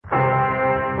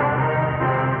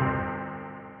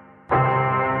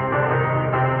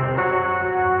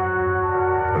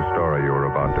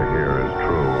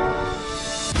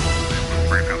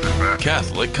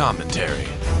Catholic commentary.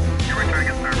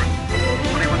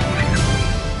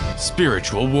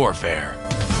 Spiritual warfare.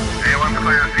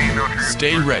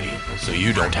 Stay ready so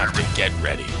you don't have to get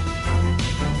ready.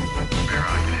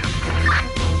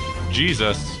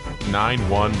 Jesus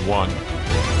 911.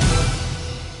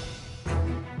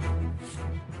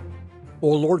 O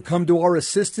Lord, come to our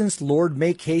assistance. Lord,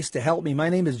 make haste to help me. My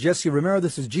name is Jesse Romero.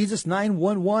 This is Jesus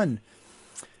 911.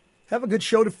 Have a good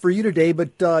show for you today,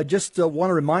 but just want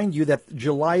to remind you that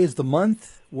July is the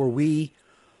month where we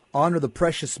honor the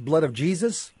precious blood of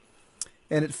Jesus.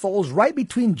 And it falls right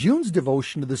between June's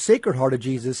devotion to the Sacred Heart of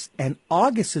Jesus and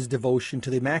August's devotion to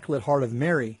the Immaculate Heart of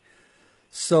Mary.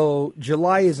 So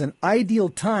July is an ideal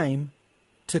time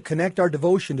to connect our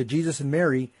devotion to Jesus and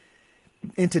Mary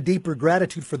into deeper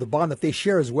gratitude for the bond that they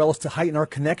share, as well as to heighten our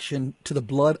connection to the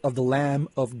blood of the Lamb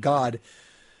of God,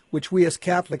 which we as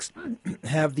Catholics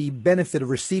have the benefit of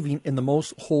receiving in the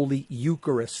most holy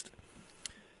Eucharist.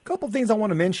 A couple of things I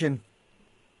want to mention.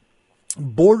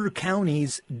 Border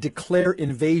counties declare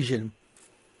invasion.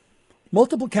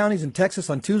 Multiple counties in Texas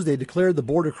on Tuesday declared the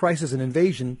border crisis an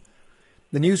invasion.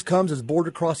 The news comes as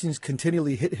border crossings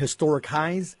continually hit historic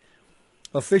highs.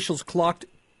 Officials clocked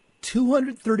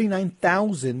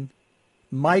 239,000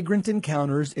 migrant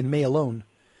encounters in May alone.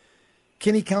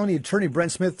 Kinney County Attorney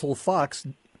Brent Smith told Fox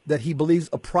that he believes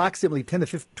approximately 12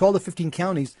 to 15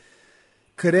 counties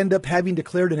could end up having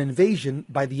declared an invasion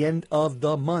by the end of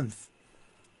the month.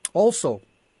 Also,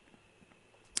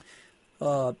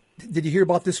 did you hear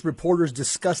about this reporter's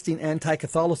disgusting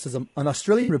anti-Catholicism? An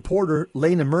Australian reporter,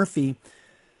 Lena Murphy,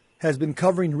 has been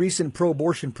covering recent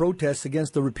pro-abortion protests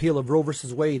against the repeal of Roe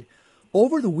v. Wade.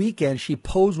 Over the weekend, she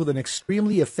posed with an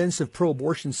extremely offensive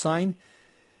pro-abortion sign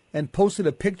and posted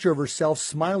a picture of herself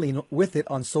smiling with it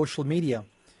on social media.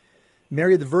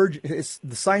 Mary the Virgin,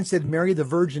 the sign said, "Mary the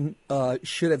Virgin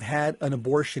should have had an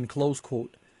abortion," close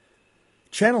quote.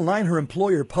 Channel 9, her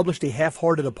employer, published a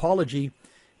half-hearted apology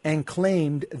and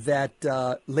claimed that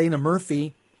Lena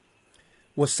Murphy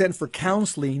was sent for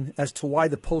counseling as to why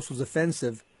the post was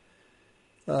offensive.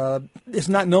 It's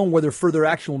not known whether further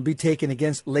action will be taken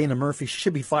against Lena Murphy. She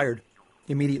should be fired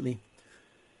immediately.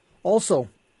 Also,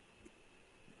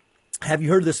 have you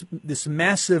heard of this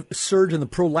massive surge in the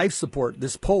pro-life support,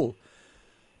 this poll?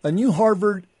 A new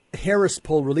Harvard-Harris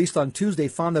poll released on Tuesday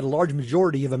found that a large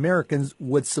majority of Americans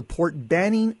would support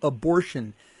banning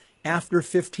abortion after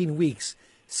 15 weeks.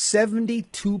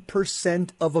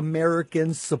 72% of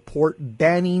Americans support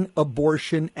banning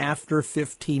abortion after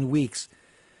 15 weeks.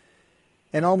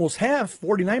 And almost half,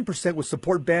 49%, would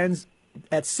support bans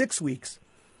at 6 weeks.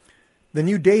 The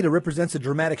new data represents a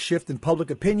dramatic shift in public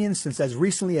opinion since as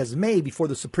recently as May, before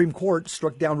the Supreme Court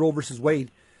struck down Roe v. Wade.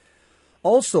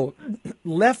 Also,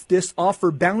 leftists offer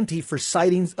bounty for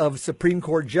sightings of Supreme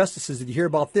Court justices. Did you hear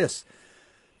about this?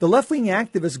 The left-wing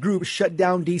activist group Shut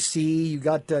Down D.C., you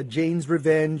got Jane's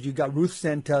Revenge, you got Ruth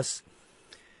Sent Us.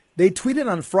 They tweeted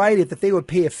on Friday that they would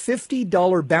pay a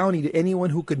 $50 bounty to anyone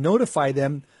who could notify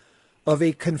them of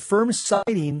a confirmed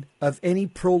sighting of any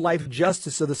pro-life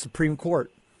justice of the Supreme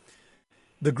Court.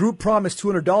 The group promised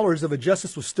 $200 if a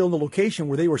justice was still in the location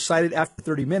where they were sighted after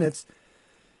 30 minutes.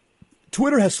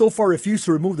 Twitter has so far refused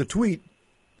to remove the tweet,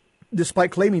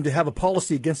 despite claiming to have a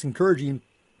policy against encouraging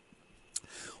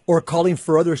or calling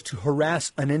for others to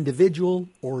harass an individual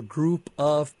or group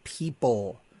of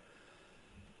people.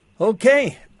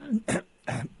 Okay.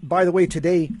 By the way,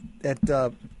 today at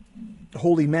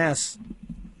Holy Mass,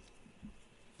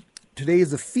 today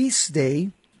is the feast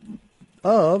day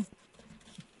of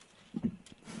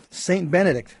Saint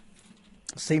Benedict.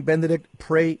 Saint Benedict,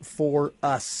 pray for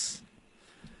us.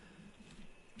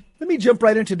 Let me jump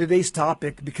right into today's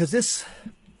topic, because this,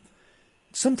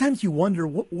 sometimes you wonder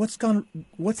what's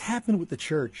happened with the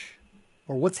church,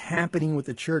 or what's happening with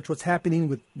the church, what's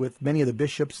happening with many of the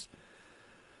bishops,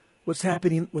 what's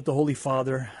happening with the Holy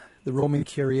Father, the Roman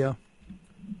Curia.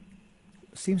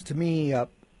 It seems to me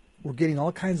we're getting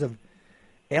all kinds of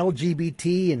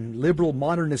LGBT and liberal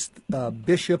modernist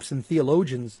bishops and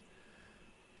theologians.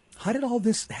 How did all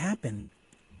this happen?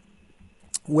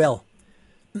 Well,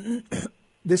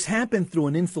 this happened through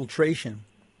an infiltration.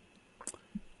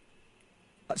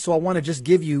 So I want to just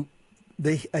give you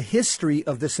a history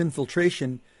of this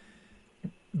infiltration.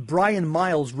 Brian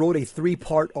Miles wrote a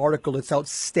 3-part article. It's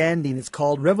outstanding. It's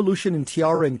called Revolution in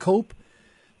Tiara and Cope,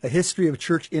 A History of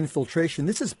Church Infiltration.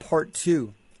 This is part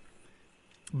 2.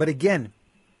 But again,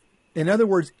 in other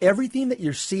words, everything that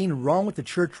you're seeing wrong with the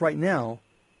church right now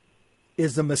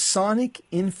is a Masonic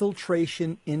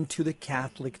infiltration into the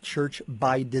Catholic Church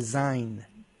by design.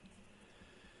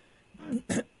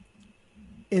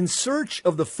 In search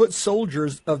of the foot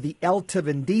soldiers of the Alta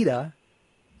Vendita,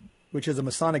 which is a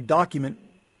Masonic document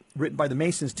written by the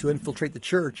Masons to infiltrate the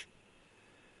church,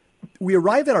 we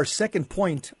arrive at our second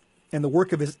point in the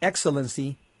work of His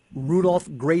Excellency Rudolf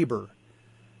Graber,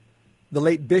 the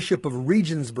late Bishop of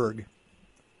Regensburg.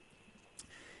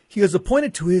 He was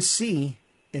appointed to his see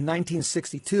in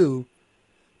 1962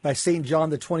 by St. John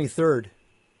the 23rd.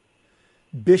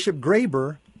 Bishop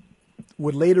Graber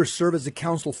would later serve as a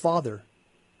council father,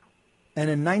 and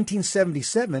in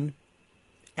 1977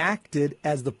 acted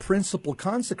as the principal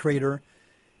consecrator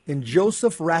in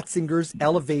Joseph Ratzinger's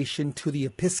elevation to the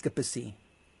episcopacy.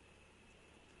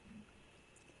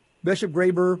 Bishop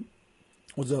Graber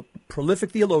was a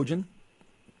prolific theologian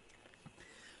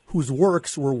whose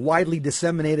works were widely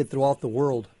disseminated throughout the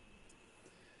world.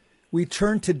 We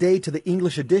turn today to the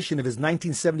English edition of his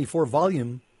 1974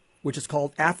 volume, which is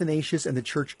called Athanasius and the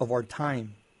Church of Our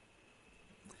Time.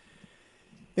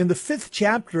 In the 5th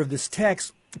chapter of this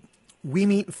text, we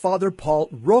meet Father Paul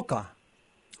Rocca,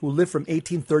 who lived from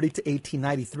 1830 to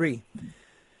 1893.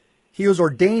 He was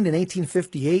ordained in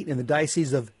 1858 in the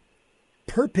Diocese of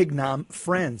Perpignan,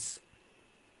 France.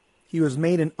 He was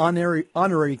made an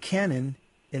honorary canon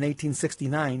in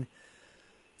 1869.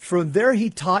 From there, he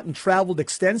taught and traveled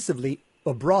extensively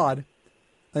abroad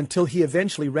until he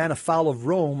eventually ran afoul of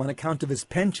Rome on account of his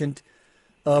penchant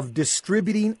of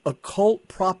distributing occult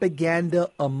propaganda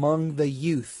among the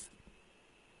youth.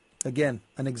 Again,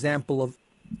 an example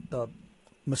of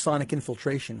Masonic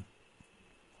infiltration.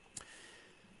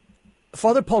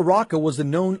 Father Paul Rocca was a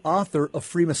known author of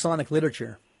Freemasonic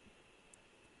literature.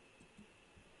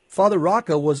 Father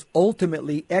Rocca was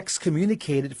ultimately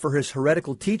excommunicated for his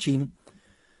heretical teaching,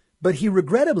 but he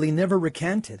regrettably never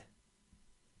recanted.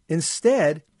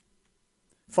 Instead,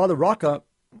 Father Rocca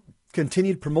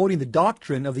continued promoting the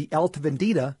doctrine of the Alta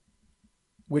Vendita,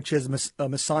 which is a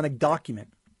Masonic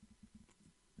document.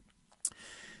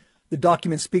 The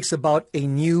document speaks about a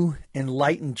new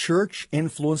enlightened church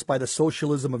influenced by the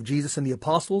socialism of Jesus and the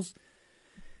apostles.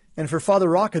 And for Father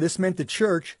Rocca, this meant the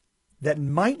church that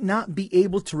might not be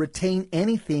able to retain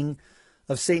anything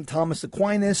of St. Thomas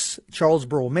Aquinas, Charles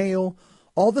Borromeo,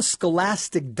 all the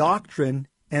scholastic doctrine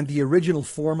and the original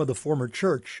form of the former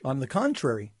church. On the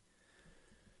contrary,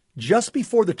 just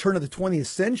before the turn of the 20th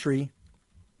century,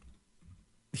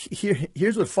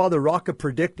 here's what Father Rocca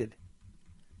predicted.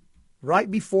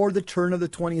 Right before the turn of the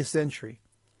 20th century.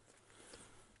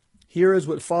 Here is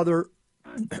what Father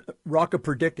Rocca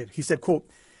predicted. He said, quote,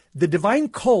 "The divine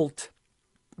cult,"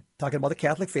 talking about the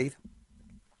Catholic faith,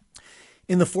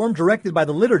 "in the form directed by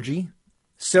the liturgy,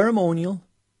 ceremonial,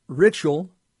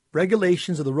 ritual,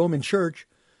 regulations of the Roman Church,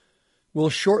 will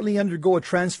shortly undergo a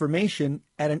transformation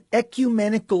at an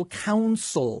ecumenical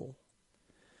council,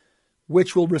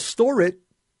 which will restore it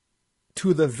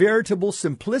to the veritable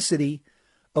simplicity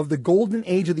of the golden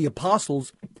age of the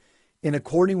apostles in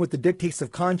according with the dictates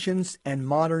of conscience and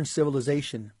modern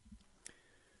civilization."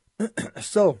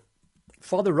 So,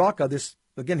 Father Rocca,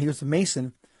 again, he was a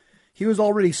Mason. He was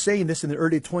already saying this in the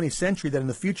early 20th century, that in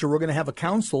the future we're going to have a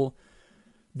council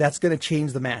that's going to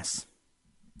change the Mass.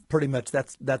 Pretty much,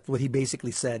 that's what he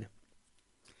basically said.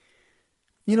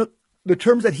 You know, the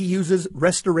terms that he uses,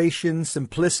 restoration,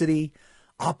 simplicity,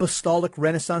 apostolic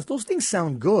renaissance, those things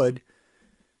sound good.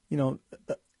 You know,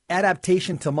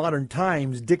 adaptation to modern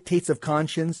times, dictates of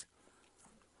conscience.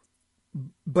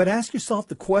 But ask yourself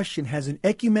the question, has an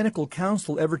ecumenical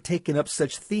council ever taken up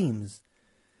such themes?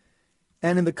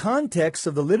 And in the context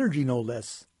of the liturgy, no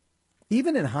less,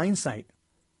 even in hindsight,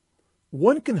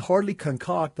 one can hardly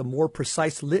concoct a more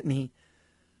precise litany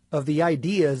of the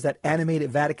ideas that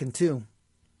animated Vatican II.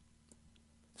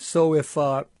 So if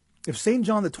St.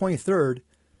 John the 23rd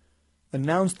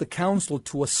announced the council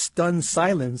to a stunned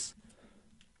silence,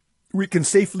 we can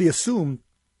safely assume,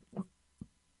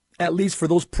 at least for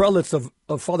those prelates of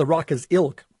Father Rocca's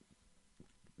ilk,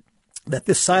 that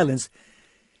this silence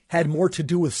had more to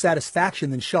do with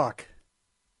satisfaction than shock.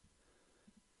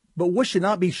 But what should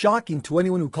not be shocking to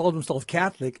anyone who calls himself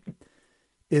Catholic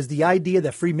is the idea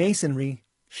that Freemasonry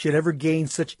should ever gain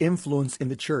such influence in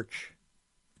the church.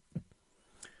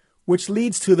 Which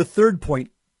leads to the third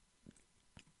point,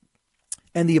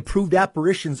 and the approved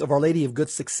apparitions of Our Lady of Good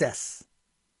Success.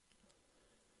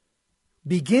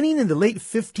 Beginning in the late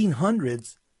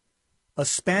 1500s, a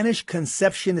Spanish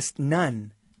Conceptionist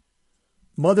nun,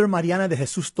 Mother Mariana de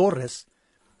Jesus Torres,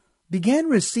 began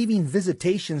receiving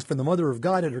visitations from the Mother of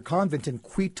God at her convent in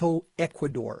Quito,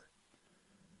 Ecuador,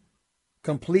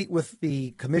 complete with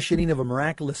the commissioning of a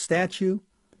miraculous statue,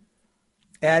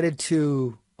 added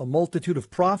to a multitude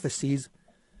of prophecies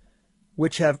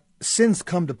which have since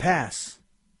come to pass.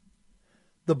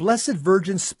 The Blessed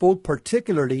Virgin spoke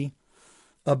particularly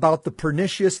about the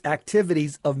pernicious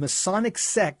activities of Masonic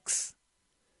sects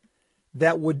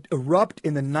that would erupt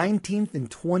in the 19th and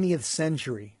 20th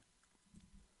century.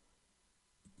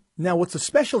 Now, what's of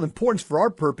special importance for our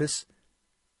purpose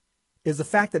is the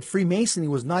fact that Freemasonry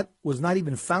was not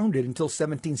even founded until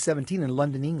 1717 in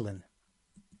London, England.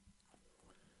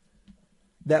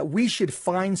 That we should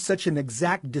find such an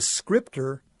exact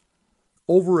descriptor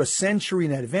over a century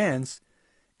in advance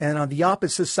and on the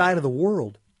opposite side of the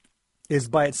world is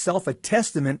by itself a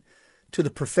testament to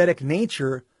the prophetic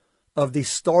nature of the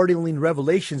startling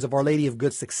revelations of Our Lady of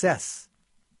Good Success.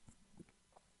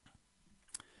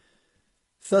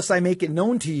 Thus I make it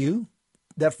known to you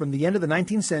that from the end of the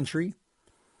 19th century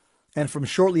and from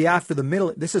shortly after the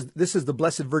middle, this is the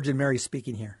Blessed Virgin Mary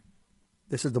speaking here.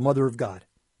 This is the Mother of God.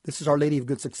 This is Our Lady of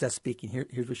Good Success speaking.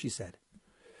 Here's what she said.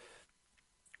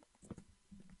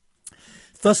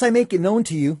 Thus I make it known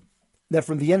to you that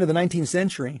from the end of the 19th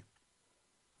century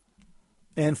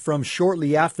and from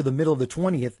shortly after the middle of the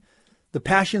 20th, the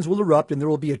passions will erupt and there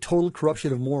will be a total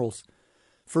corruption of morals.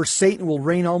 For Satan will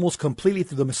reign almost completely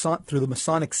through the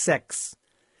Masonic sects.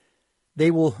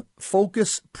 They will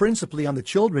focus principally on the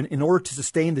children in order to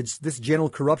sustain this general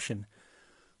corruption.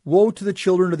 Woe to the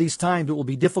children of these times. It will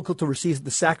be difficult to receive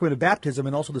the sacrament of baptism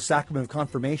and also the sacrament of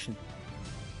confirmation.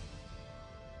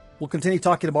 We'll continue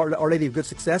talking about Our Lady of Good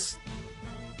Success,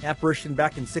 apparition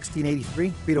back in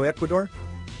 1683, Quito, Ecuador,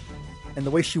 and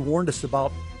the way she warned us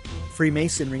about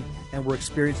Freemasonry, and we're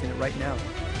experiencing it right now.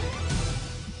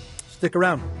 Stick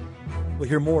around. We'll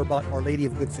hear more about Our Lady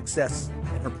of Good Success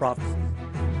and her prophecies.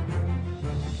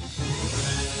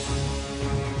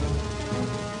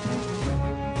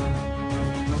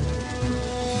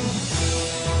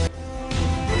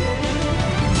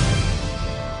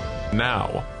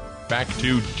 Now, back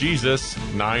to Jesus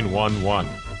 911.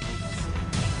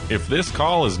 If this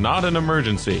call is not an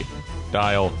emergency,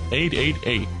 dial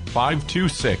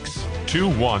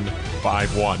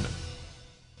 888-526-2151.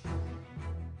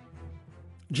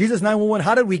 Jesus 911,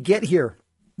 how did we get here?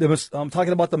 I'm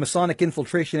talking about the Masonic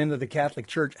infiltration into the Catholic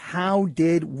Church. How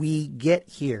did we get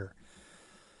here?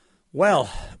 Well,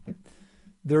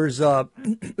 there's a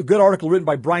good article written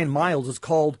by Brian Miles. It's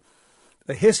called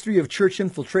A History of Church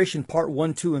Infiltration, Part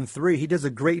 1, 2, and 3. He does a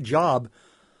great job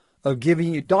of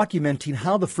documenting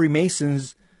how the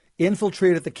Freemasons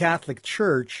infiltrated the Catholic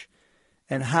Church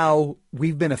and how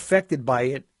we've been affected by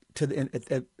it,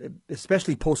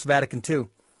 especially post-Vatican II.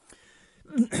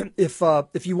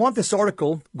 If you want this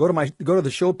article, go to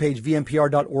the show page,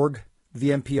 vmpr.org,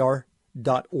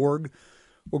 vmpr.org,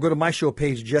 or go to my show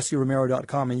page,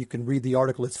 jesseromero.com, and you can read the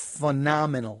article. It's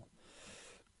phenomenal.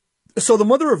 So the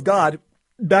Mother of God,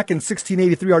 back in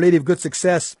 1683, Our Lady of Good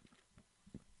Success,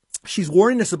 she's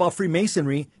warning us about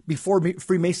Freemasonry before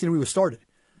Freemasonry was started.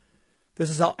 This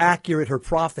is how accurate her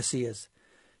prophecy is.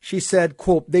 She said,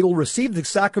 quote, "They will receive the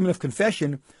sacrament of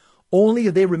confession only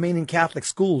if they remain in Catholic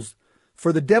schools,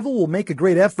 for the devil will make a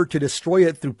great effort to destroy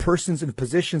it through persons in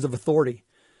positions of authority.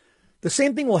 The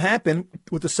same thing will happen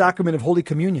with the sacrament of Holy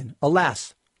Communion.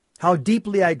 Alas, how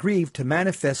deeply I grieve to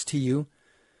manifest to you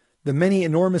the many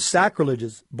enormous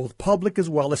sacrileges, both public as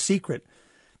well as secret,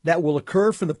 that will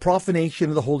occur from the profanation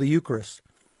of the Holy Eucharist.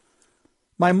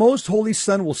 My most holy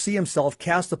Son will see himself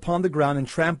cast upon the ground and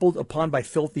trampled upon by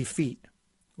filthy feet."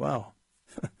 Wow.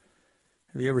 Have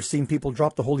you ever seen people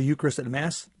drop the Holy Eucharist at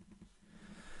Mass?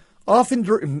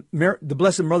 The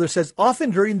Blessed Mother says, "Often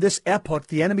during this epoch,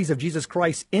 the enemies of Jesus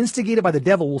Christ, instigated by the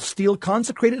devil, will steal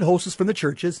consecrated hosts from the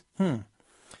churches,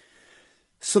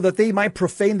 so that they might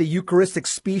profane the Eucharistic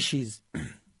species.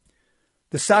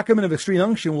 The sacrament of extreme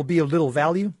unction will be of little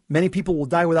value. Many people will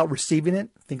die without receiving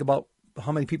it." Think about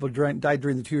how many people died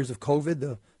during the 2 years of COVID,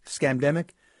 the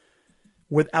scamdemic,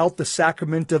 without the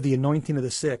sacrament of the anointing of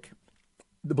the sick.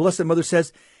 The Blessed Mother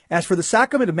says, "As for the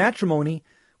sacrament of matrimony,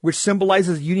 which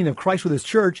symbolizes the union of Christ with his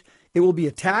church, it will be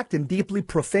attacked and deeply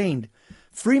profaned.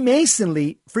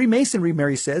 Freemasonry,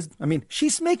 Mary says,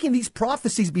 she's making these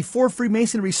prophecies before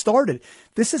Freemasonry started.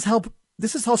 This is how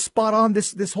spot on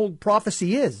this whole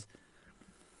prophecy is.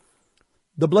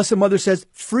 The Blessed Mother says,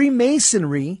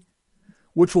 Freemasonry,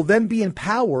 which will then be in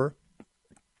power,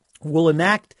 will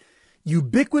enact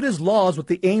ubiquitous laws with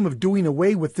the aim of doing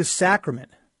away with this sacrament,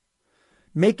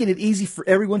 making it easy for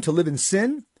everyone to live in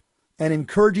sin, and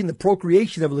encouraging the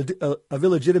procreation of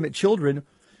illegitimate children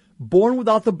born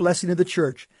without the blessing of the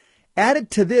church.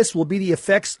 Added to this will be the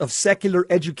effects of secular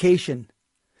education,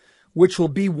 which will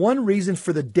be one reason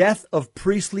for the death of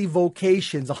priestly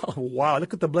vocations." Oh, wow,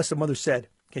 look what the Blessed Mother said.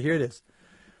 Okay, here it is.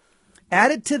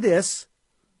 Added to this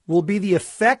will be the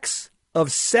effects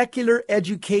of secular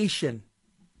education.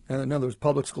 In other words,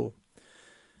 public school,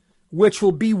 which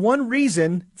will be one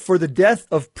reason for the death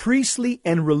of priestly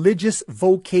and religious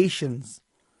vocations.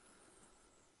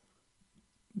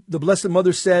 The Blessed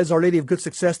Mother says, Our Lady of Good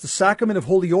Success, the sacrament of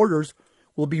holy orders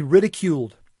will be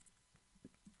ridiculed.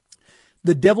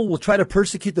 The devil will try to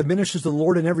persecute the ministers of the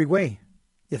Lord in every way.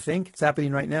 You think? It's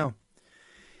happening right now.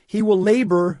 He will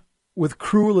labor with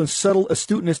cruel and subtle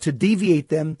astuteness to deviate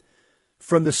them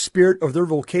from the spirit of their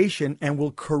vocation and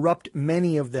will corrupt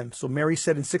many of them. So Mary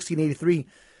said in 1683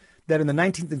 that in the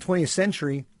 19th and 20th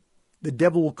century, the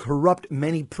devil will corrupt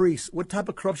many priests. What type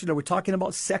of corruption are we talking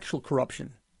about? Sexual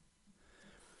corruption.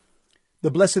 The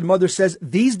Blessed Mother says,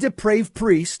 these depraved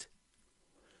priests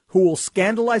who will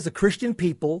scandalize the Christian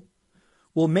people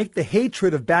will make the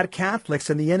hatred of bad Catholics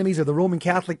and the enemies of the Roman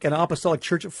Catholic and Apostolic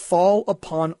Church fall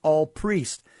upon all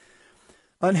priests.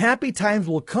 Unhappy times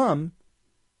will come.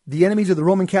 The enemies of the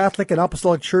Roman Catholic and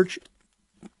Apostolic Church,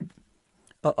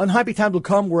 unhappy times will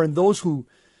come wherein those who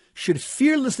should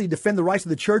fearlessly defend the rights of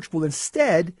the church will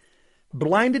instead,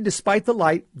 blinded despite the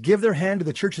light, give their hand to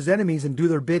the church's enemies and do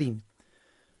their bidding.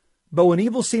 But when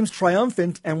evil seems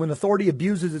triumphant and when authority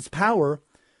abuses its power,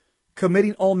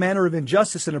 committing all manner of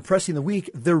injustice and oppressing the weak,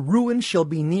 their ruin shall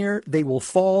be near. They will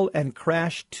fall and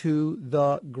crash to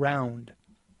the ground.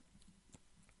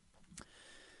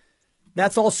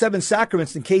 That's all 7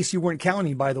 sacraments, in case you weren't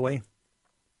counting, by the way.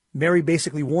 Mary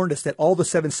basically warned us that all the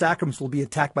 7 sacraments will be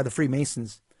attacked by the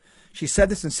Freemasons. She said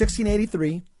this in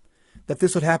 1683, that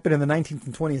this would happen in the 19th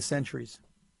and 20th centuries.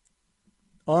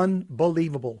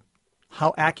 Unbelievable.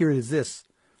 How accurate is this?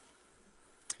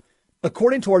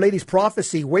 According to Our Lady's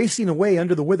prophecy, wasting away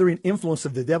under the withering influence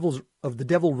of the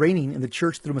devil reigning in the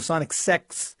church through Masonic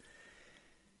sects,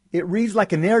 it reads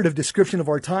like a narrative description of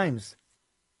our times.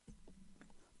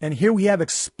 And here we have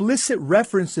explicit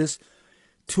references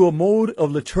to a mode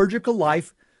of liturgical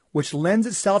life which lends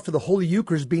itself to the Holy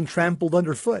Eucharist being trampled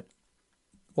underfoot.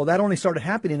 Well, that only started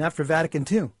happening after Vatican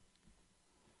II,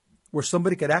 where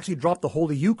somebody could actually drop the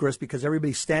Holy Eucharist because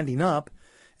everybody's standing up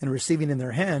and receiving in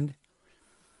their hand.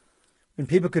 When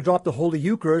people could drop the Holy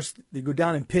Eucharist, they go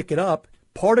down and pick it up.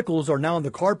 Particles are now on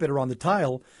the carpet or on the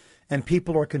tile, and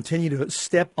people are continuing to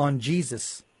step on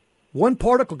Jesus. One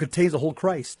particle contains the whole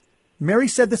Christ. Mary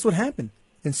said this would happen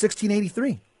in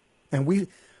 1683. And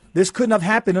this couldn't have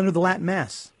happened under the Latin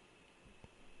Mass.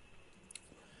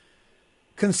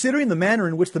 Considering the manner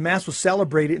in which the Mass was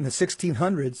celebrated in the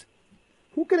 1600s,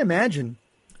 who can imagine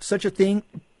such a thing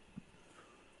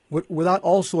without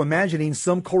also imagining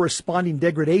some corresponding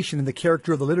degradation in the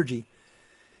character of the liturgy?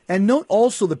 And note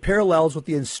also the parallels with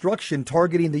the instruction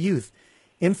targeting the youth,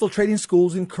 infiltrating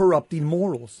schools and corrupting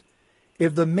morals.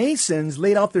 If the Masons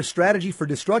laid out their strategy for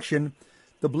destruction,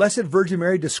 the Blessed Virgin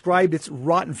Mary described its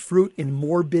rotten fruit in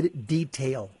morbid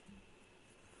detail.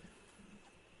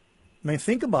 I mean,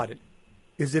 think about it.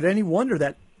 Is it any wonder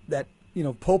that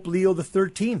Pope Leo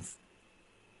XIII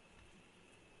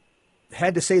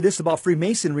had to say this about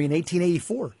Freemasonry in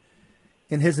 1884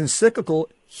 in his encyclical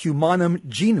Humanum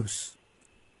Genus?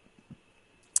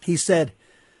 He said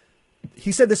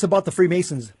this about the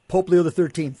Freemasons, Pope Leo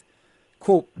XIII,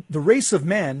 quote, "The race of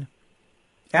man,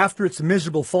 after its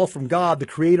miserable fall from God, the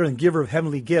creator and giver of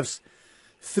heavenly gifts,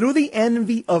 through the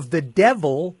envy of the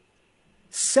devil,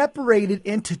 separated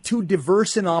into 2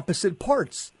 diverse and opposite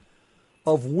parts,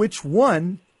 of which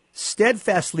one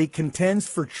steadfastly contends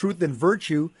for truth and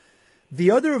virtue, the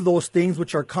other of those things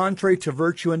which are contrary to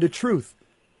virtue and to truth.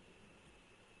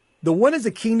 The one is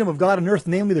the kingdom of God on earth,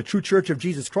 namely the true church of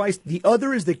Jesus Christ. The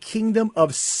other is the kingdom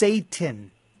of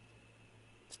Satan."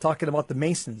 He's talking about the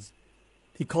Masons.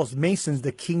 He calls Masons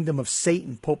the kingdom of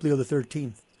Satan, Pope Leo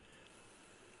XIII.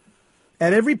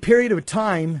 At every period of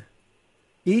time,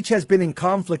 each has been in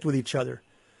conflict with each other,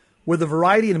 with a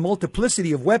variety and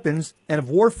multiplicity of weapons and of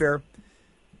warfare,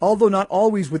 although not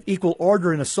always with equal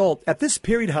ardor and assault. At this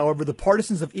period, however, the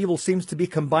partisans of evil seems to be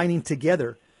combining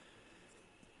together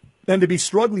and to be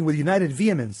struggling with united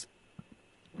vehemence,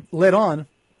 led on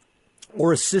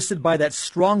or assisted by that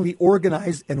strongly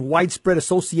organized and widespread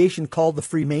association called the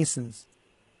Freemasons.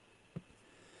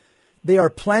 They are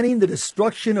planning the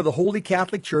destruction of the Holy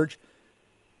Catholic Church,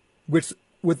 which,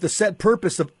 with the set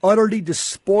purpose of utterly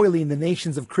despoiling the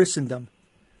nations of Christendom,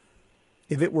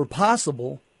 if it were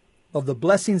possible, of the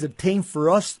blessings obtained for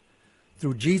us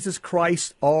through Jesus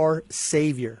Christ our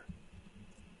Savior.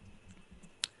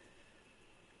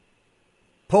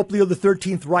 Pope Leo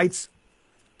XIII writes,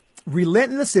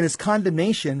 relentless in his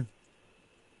condemnation,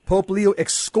 Pope Leo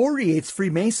excoriates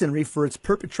Freemasonry for its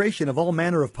perpetration of all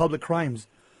manner of public crimes.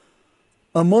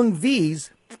 Among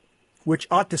these, which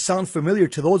ought to sound familiar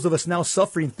to those of us now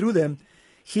suffering through them,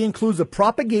 he includes the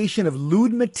propagation of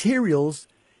lewd materials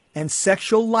and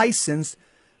sexual license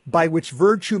by which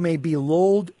virtue may be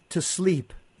lulled to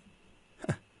sleep.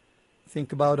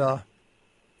 Think about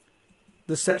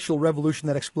the sexual revolution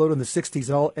that exploded in the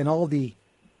 60s and all the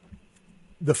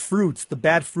fruits, the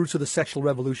bad fruits of the sexual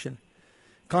revolution.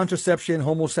 Contraception,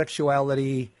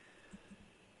 homosexuality,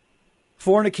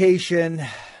 fornication,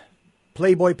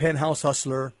 Playboy penthouse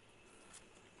hustler.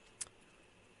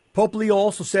 Pope Leo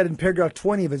also said in paragraph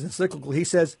 20 of his encyclical, he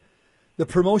says, the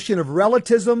promotion of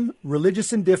relativism,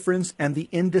 religious indifference, and the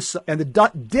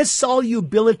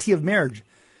dissolubility of marriage.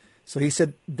 So he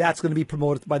said that's going to be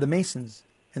promoted by the Masons.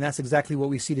 And that's exactly what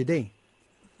we see today.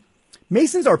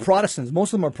 Masons are Protestants.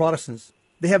 Most of them are Protestants.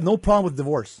 They have no problem with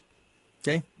divorce.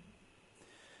 Okay?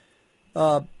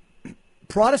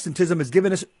 Protestantism has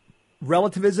given us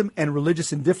relativism and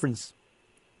religious indifference.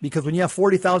 Because when you have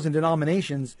 40,000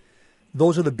 denominations,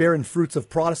 those are the barren fruits of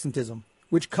Protestantism.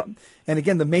 And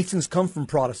again, the Masons come from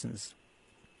Protestants.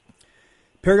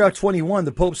 Paragraph 21,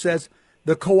 the Pope says,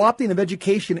 the co-opting of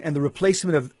education and the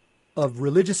replacement of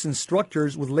religious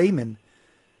instructors with laymen.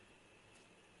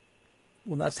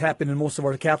 Well, that's happened in most of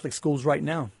our Catholic schools right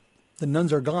now. The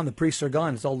nuns are gone, the priests are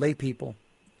gone, it's all lay people.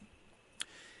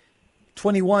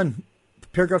 21,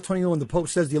 paragraph 21, the Pope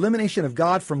says, the elimination of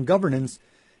God from governance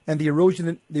and the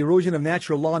erosion of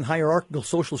natural law and hierarchical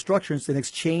social structures in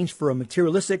exchange for a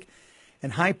materialistic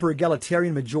and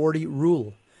hyper-egalitarian majority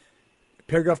rule.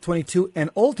 Paragraph 22, and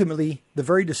ultimately the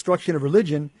very destruction of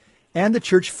religion and the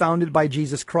church founded by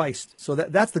Jesus Christ. So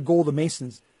that's the goal of the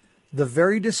Masons. The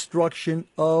very destruction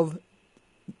of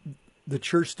the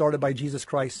church started by Jesus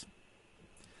Christ.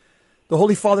 The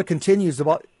Holy Father continues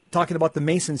talking about the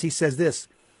Masons. He says this,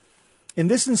 in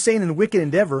this insane and wicked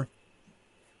endeavor,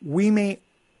 we may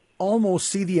almost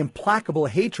see the implacable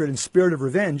hatred and spirit of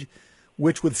revenge,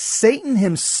 which with Satan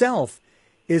himself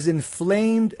is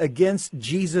inflamed against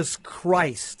Jesus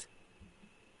Christ.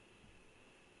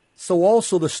 So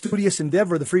also the studious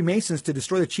endeavor of the Freemasons to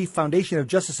destroy the chief foundation of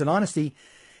justice and honesty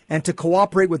and to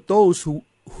cooperate with those who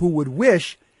would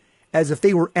wish, as if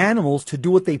they were animals, to do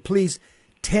what they please,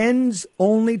 tends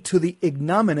only to the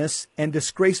ignominious and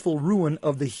disgraceful ruin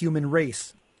of the human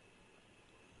race.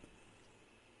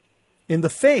 In the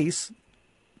face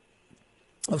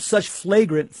of such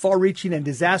flagrant, far-reaching, and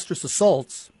disastrous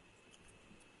assaults,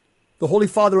 the Holy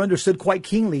Father understood quite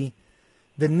keenly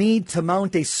the need to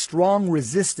mount a strong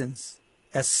resistance.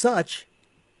 As such,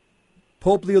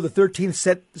 Pope Leo XIII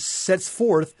sets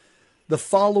forth the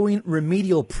following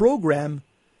remedial program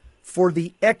for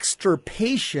the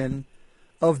extirpation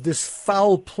of this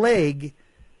foul plague,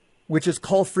 which is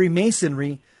called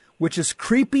Freemasonry, which is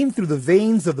creeping through the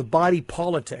veins of the body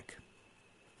politic.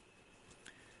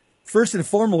 First and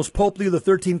foremost, Pope Leo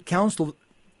XIII counseled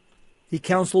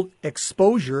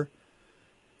exposure,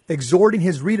 exhorting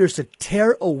his readers to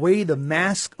tear away the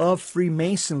mask of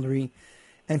Freemasonry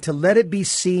and to let it be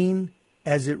seen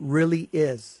as it really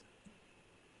is.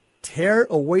 Tear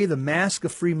away the mask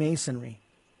of Freemasonry.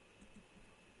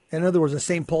 In other words, as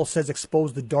St. Paul says,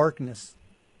 expose the darkness.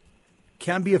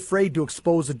 Can't be afraid to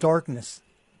expose the darkness.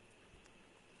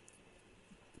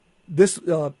 This,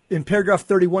 in paragraph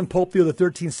 31, Pope Leo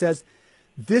XIII says,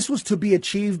 this was to be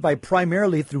achieved by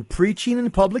primarily through preaching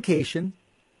and publication,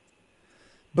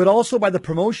 but also by the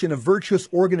promotion of virtuous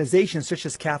organizations such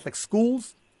as Catholic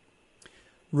schools,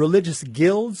 religious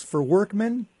guilds for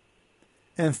workmen,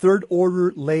 and third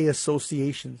order lay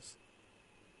associations.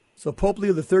 So Pope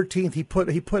Leo XIII, he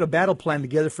put a battle plan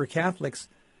together for Catholics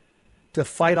to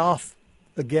fight off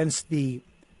against the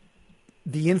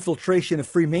infiltration of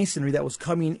Freemasonry that was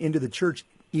coming into the church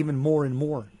even more and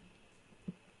more.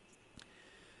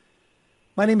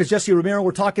 My name is Jesse Romero.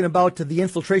 We're talking about the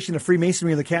infiltration of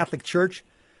Freemasonry in the Catholic Church.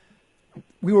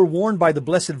 We were warned by the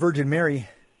Blessed Virgin Mary,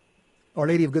 Our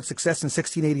Lady of Good Success, in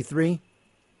 1683.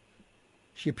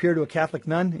 She appeared to a Catholic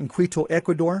nun in Quito,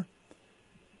 Ecuador.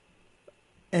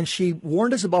 And she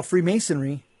warned us about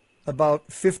Freemasonry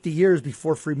about 50 years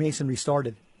before Freemasonry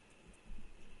started.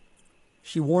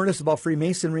 She warned us about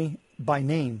Freemasonry by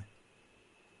name.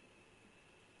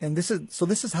 And this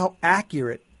is how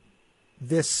accurate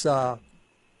this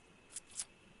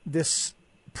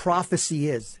prophecy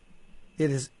is.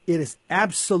 It is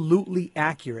absolutely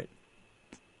accurate.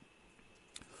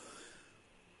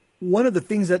 One of the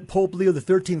things that Pope Leo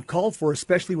XIII called for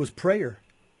especially was prayer.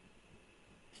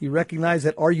 He recognized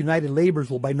that our united labors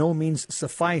will by no means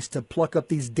suffice to pluck up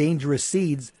these dangerous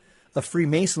seeds of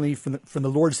Freemasonry from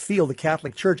the Lord's field, the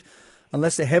Catholic Church,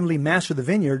 unless the Heavenly Master of the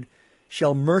Vineyard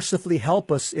shall mercifully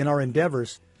help us in our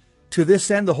endeavors. To this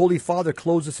end, the Holy Father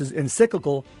closes his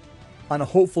encyclical on a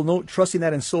hopeful note, trusting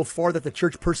that in so far that the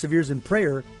church perseveres in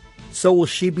prayer, so will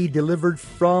she be delivered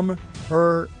from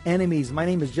her enemies. My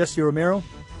name is Jesse Romero,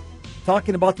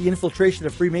 talking about the infiltration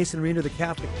of Freemasonry into the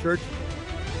Catholic Church.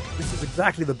 This is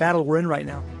exactly the battle we're in right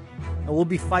now. And we'll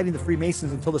be fighting the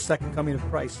Freemasons until the second coming of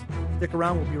Christ. Stick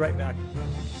around, we'll be right back.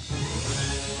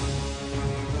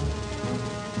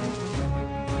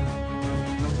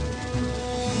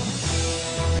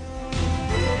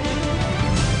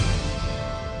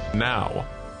 Now,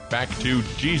 back to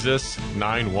Jesus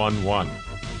 911.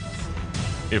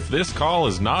 If this call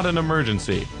is not an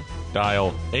emergency,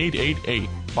 dial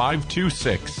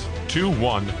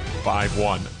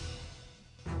 888-526-2151.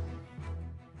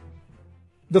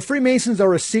 The Freemasons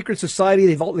are a secret society.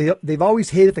 They've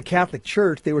always hated the Catholic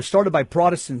Church. They were started by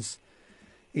Protestants,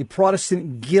 a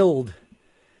Protestant guild.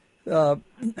 The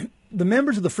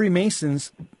members of the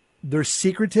Freemasons, they're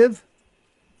secretive,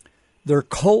 they're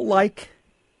cult-like,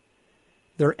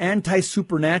 they're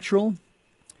anti-supernatural,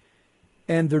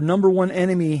 and their number one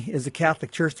enemy is the Catholic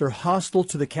Church. They're hostile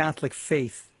to the Catholic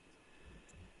faith.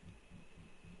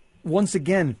 Once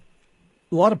again,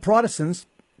 a lot of Protestants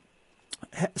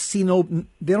they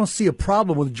don't see a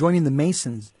problem with joining the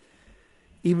Masons,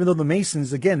 even though the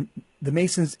Masons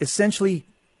essentially,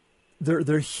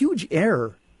 their huge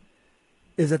error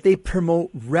is that they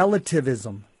promote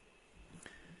relativism.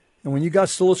 And when you got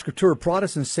sola scriptura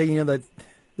Protestants saying that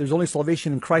there's only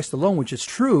salvation in Christ alone, which is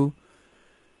true,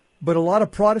 but a lot of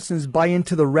Protestants buy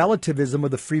into the relativism of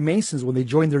the Freemasons when they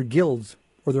join their guilds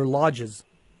or their lodges.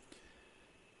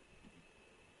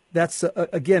 That's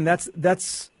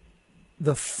the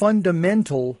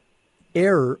fundamental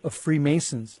error of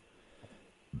Freemasons.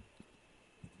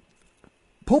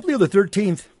 Pope Leo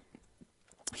XIII,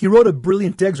 he wrote a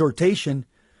brilliant exhortation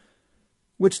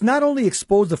which not only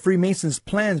exposed the Freemasons'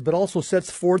 plans, but also sets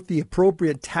forth the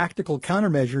appropriate tactical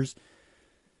countermeasures,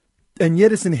 and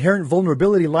yet its inherent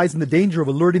vulnerability lies in the danger of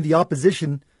alerting the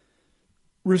opposition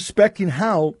respecting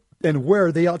how and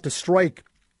where they ought to strike.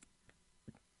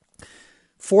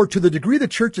 For to the degree the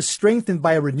church is strengthened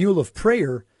by a renewal of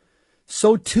prayer,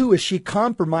 so too is she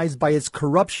compromised by its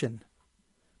corruption.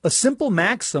 A simple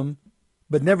maxim,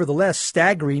 but nevertheless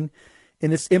staggering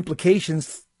in its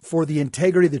implications for the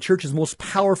integrity of the church's most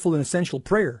powerful and essential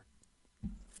prayer.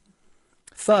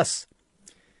 Thus,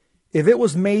 if it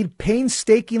was made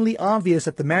painstakingly obvious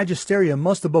that the magisterium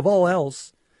must, above all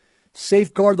else,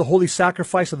 safeguard the holy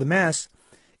sacrifice of the Mass,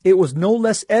 it was no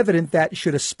less evident that,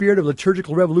 should a spirit of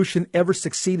liturgical revolution ever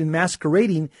succeed in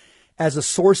masquerading as a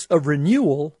source of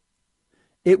renewal,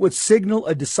 it would signal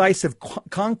a decisive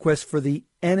conquest for the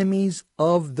enemies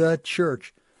of the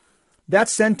church. That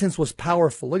sentence was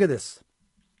powerful. Look at this.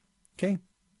 Okay?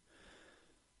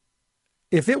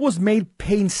 If it was made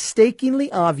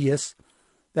painstakingly obvious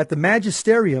that the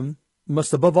magisterium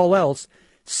must, above all else,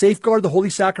 safeguard the holy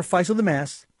sacrifice of the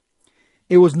Mass,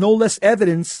 it was no less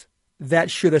evidence that,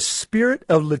 should a spirit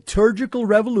of liturgical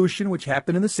revolution, which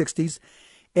happened in the 60s,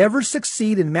 ever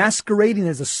succeed in masquerading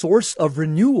as a source of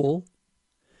renewal,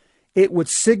 it would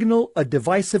signal a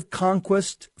divisive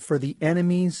conquest for the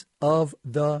enemies of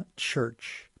the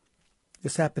church.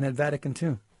 This happened at Vatican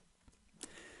II.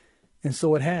 And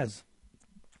so it has.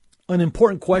 An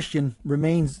important question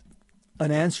remains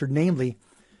unanswered, namely,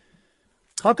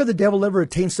 how could the devil ever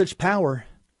attain such power?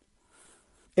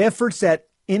 Efforts at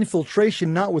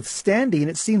infiltration notwithstanding,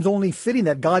 it seems only fitting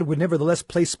that God would nevertheless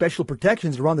place special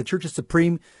protections around the church's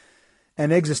supreme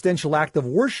and existential act of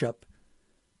worship.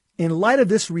 In light of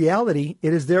this reality,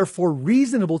 it is therefore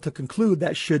reasonable to conclude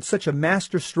that, should such a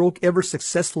master stroke ever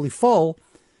successfully fall,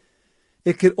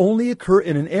 it could only occur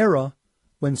in an era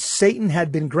when Satan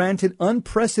had been granted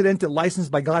unprecedented license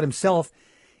by God himself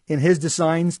in his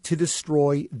designs to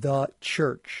destroy the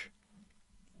church.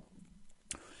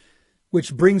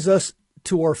 Which brings us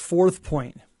to our fourth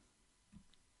point,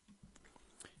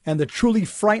 and the truly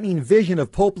frightening vision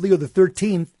of Pope Leo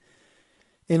XIII,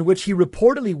 in which he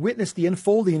reportedly witnessed the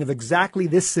unfolding of exactly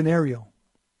this scenario.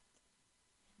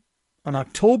 On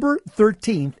October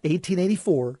 13th,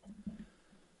 1884,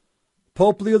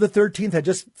 Pope Leo XIII had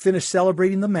just finished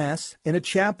celebrating the Mass in a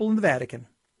chapel in the Vatican.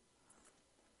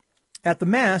 At the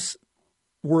Mass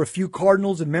were a few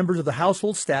cardinals and members of the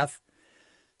household staff.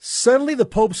 Suddenly the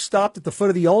Pope stopped at the foot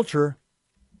of the altar.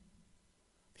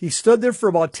 He stood there for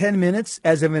about 10 minutes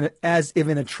as if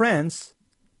in a trance.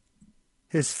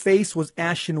 His face was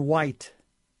ashen white.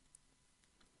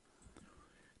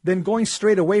 Then, going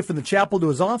straight away from the chapel to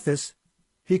his office,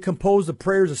 he composed the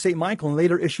prayers of St. Michael and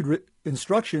later issued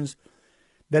instructions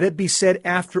that it be said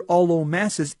after all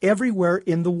Masses everywhere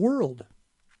in the world.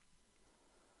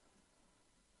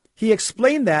 He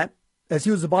explained that, as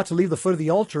he was about to leave the foot of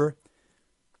the altar,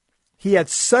 he had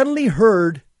suddenly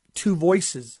heard two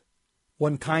voices,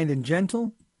 one kind and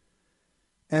gentle,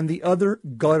 and the other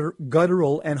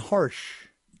guttural and harsh.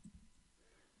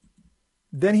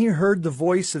 Then he heard the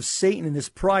voice of Satan in his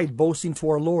pride boasting to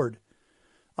our Lord,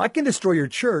 "I can destroy your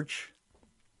church."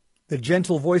 The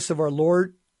gentle voice of our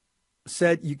Lord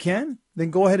said, "You can?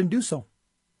 Then go ahead and do so."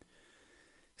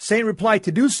 Satan replied,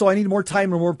 "To do so, I need more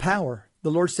time and more power."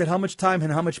 The Lord said, "How much time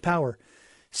and how much power?"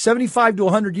 75 to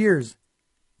 100 years,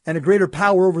 and a greater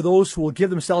power over those who will give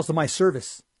themselves to my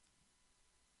service.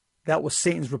 That was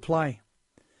Satan's reply.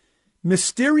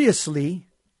 Mysteriously,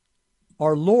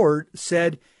 our Lord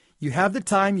said, "You have the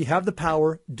time, you have the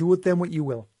power, do with them what you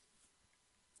will."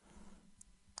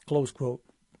 Close quote.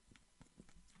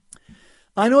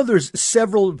 I know there's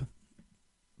several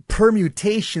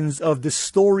permutations of this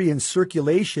story in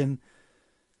circulation,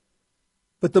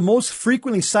 but the most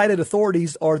frequently cited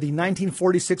authorities are the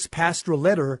 1946 pastoral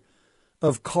letter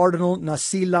of Cardinal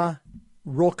Nasila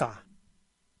Rocca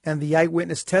and the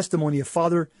eyewitness testimony of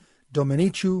Father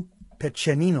Domenico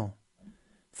Piccinino,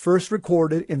 first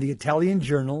recorded in the Italian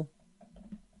journal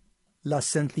La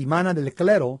Settimana del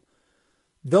Clero.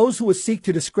 Those who would seek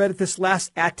to discredit this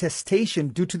last attestation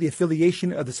due to the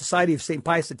affiliation of the Society of St.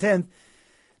 Pius X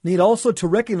need also to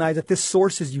recognize that this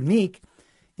source is unique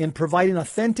in providing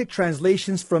authentic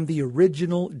translations from the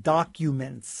original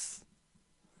documents.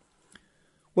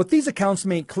 What these accounts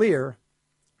make clear,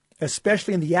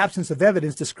 especially in the absence of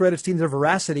evidence discrediting their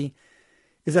veracity,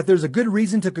 is that there's a good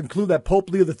reason to conclude that Pope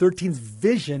Leo XIII's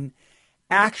vision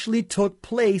actually took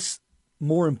place.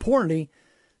 More importantly,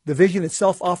 the vision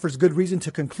itself offers good reason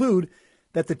to conclude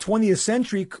that the 20th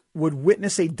century would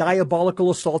witness a diabolical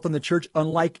assault on the church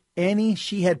unlike any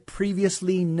she had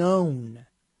previously known.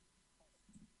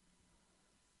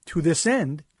 To this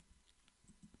end,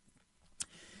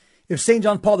 if St.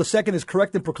 John Paul II is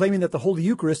correct in proclaiming that the Holy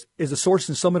Eucharist is the source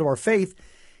and summit of our faith,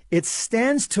 it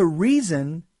stands to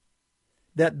reason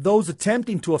that those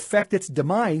attempting to effect its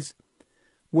demise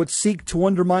would seek to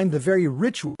undermine the very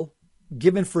ritual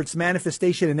given for its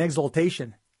manifestation and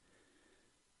exaltation.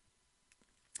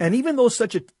 And even though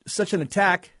such an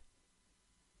attack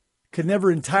could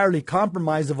never entirely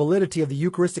compromise the validity of the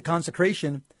Eucharistic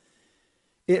consecration,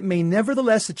 it may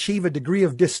nevertheless achieve a degree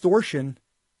of distortion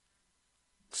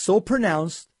so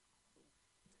pronounced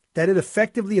that it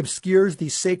effectively obscures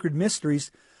these sacred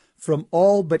mysteries from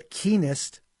all but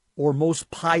keenest or most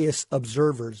pious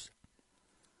observers.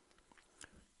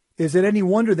 Is it any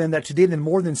wonder then that today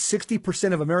more than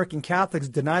 60% of American Catholics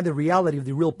deny the reality of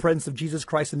the real presence of Jesus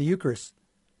Christ in the Eucharist?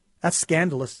 That's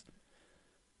scandalous.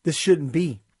 This shouldn't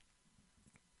be.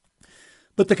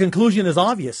 But the conclusion is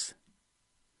obvious.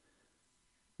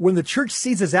 When the church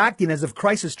ceases acting as if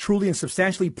Christ is truly and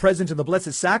substantially present in the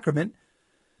Blessed Sacrament,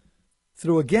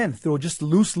 through just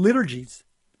loose liturgies,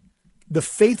 the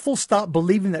faithful stop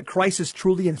believing that Christ is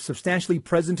truly and substantially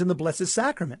present in the Blessed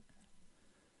Sacrament.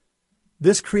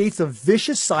 This creates a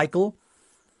vicious cycle.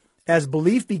 As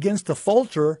belief begins to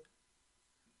falter,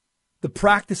 the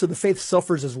practice of the faith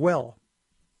suffers as well.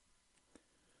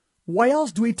 Why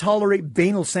else do we tolerate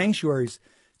banal sanctuaries,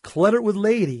 cluttered with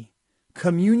laity,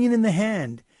 communion in the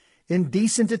hand,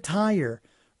 indecent attire,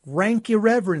 rank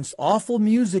irreverence, awful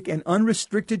music, and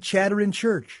unrestricted chatter in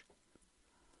church?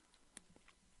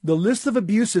 The list of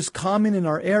abuses common in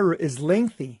our era is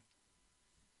lengthy,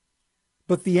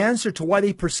 but the answer to why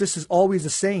they persist is always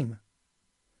the same.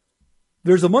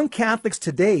 There's among Catholics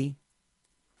today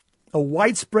a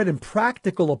widespread and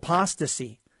practical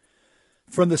apostasy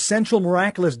from the central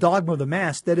miraculous dogma of the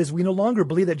Mass. That is, we no longer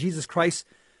believe that Jesus Christ,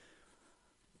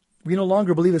 we no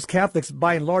longer believe as Catholics,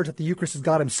 by and large, that the Eucharist is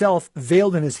God himself,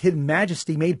 veiled in his hidden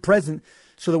majesty, made present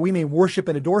so that we may worship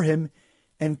and adore him.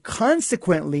 And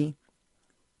consequently,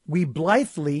 we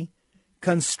blithely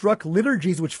construct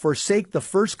liturgies which forsake the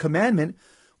first commandment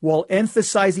while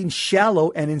emphasizing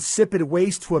shallow and insipid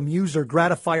ways to amuse or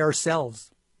gratify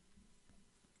ourselves.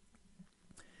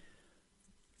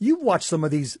 You watch some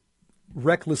of these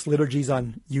reckless liturgies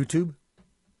on YouTube.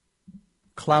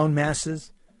 Clown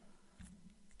masses.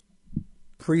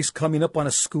 Priests coming up on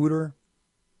a scooter.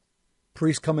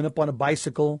 Priests coming up on a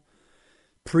bicycle.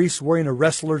 Priests wearing a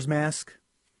wrestler's mask.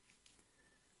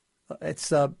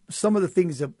 It's some of the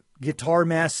things of guitar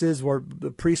masses where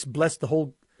the priest blessed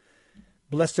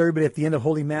everybody at the end of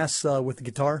Holy Mass with the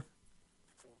guitar.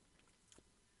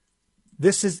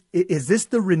 Is this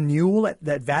the renewal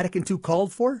that Vatican II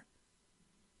called for?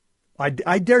 I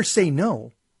dare say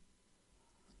no.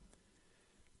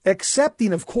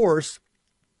 Accepting, of course,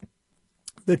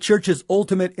 the Church's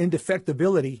ultimate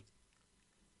indefectibility,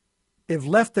 if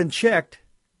left unchecked,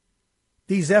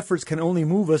 these efforts can only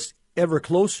move us ever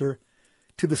closer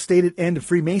to the stated end of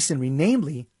Freemasonry,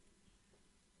 namely,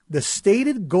 the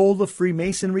stated goal of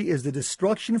Freemasonry is the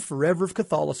destruction forever of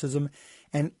Catholicism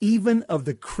and even of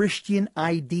the Christian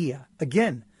idea.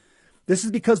 Again, this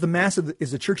is because the Mass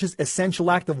is the Church's essential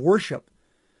act of worship.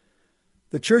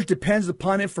 The Church depends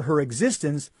upon it for her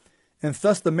existence, and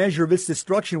thus the measure of its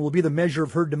destruction will be the measure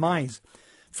of her demise.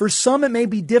 For some, it may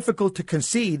be difficult to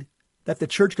concede that the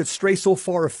Church could stray so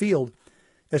far afield,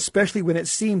 especially when it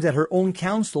seems that her own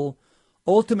council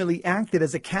ultimately acted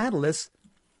as a catalyst.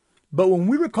 But when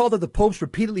we recall that the popes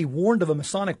repeatedly warned of a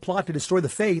Masonic plot to destroy the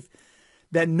faith,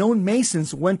 that known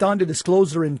Masons went on to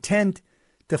disclose their intent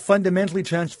to fundamentally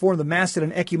transform the Mass at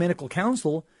an ecumenical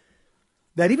council,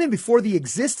 that even before the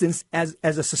existence as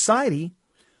a society,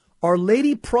 Our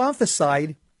Lady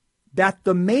prophesied that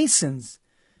the Masons,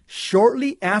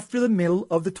 shortly after the middle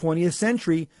of the 20th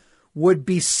century, would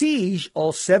besiege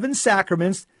all 7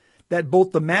 sacraments, that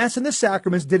both the Mass and the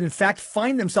sacraments did in fact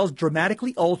find themselves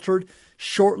dramatically altered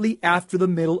shortly after the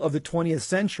middle of the 20th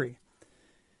century.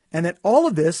 And that all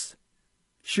of this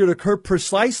should occur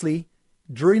precisely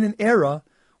during an era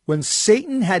when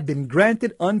Satan had been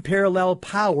granted unparalleled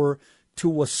power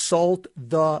to assault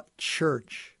the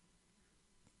Church.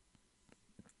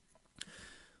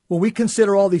 When we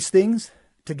consider all these things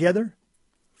together,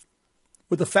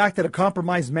 with the fact that a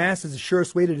compromised Mass is the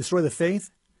surest way to destroy the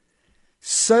faith,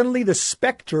 suddenly the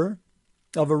specter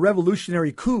of a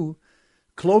revolutionary coup,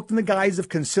 cloaked in the guise of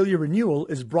conciliar renewal,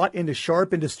 is brought into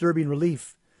sharp and disturbing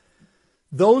relief.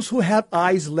 Those who have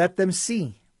eyes, let them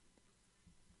see.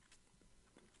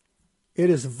 It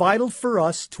is vital for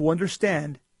us to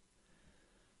understand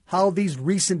how these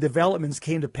recent developments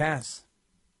came to pass.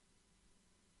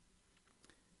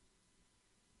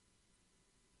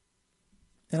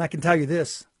 And I can tell you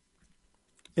this,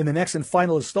 in the next and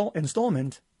final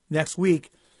installment, next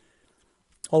week,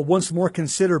 I'll once more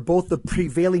consider both the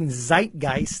prevailing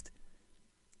zeitgeist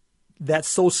that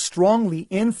so strongly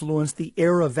influenced the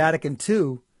era of Vatican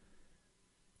II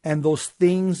and those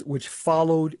things which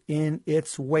followed in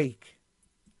its wake.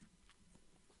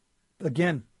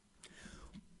 Again,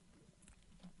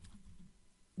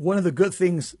 one of the good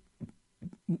things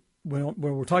when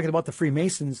we're talking about the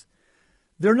Freemasons,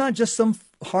 they're not just some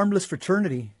harmless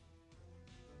fraternity.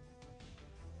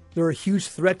 They're a huge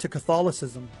threat to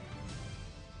Catholicism.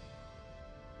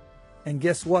 And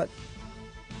guess what?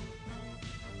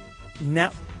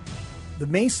 Now, the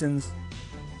Masons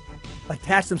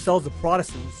attach themselves to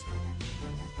Protestants.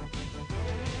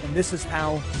 And this is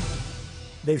how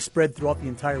they've spread throughout the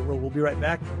entire world. We'll be right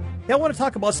back. Yeah, I want to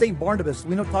talk about St. Barnabas.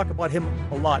 We don't talk about him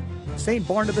a lot. St.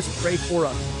 Barnabas, pray for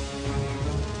us.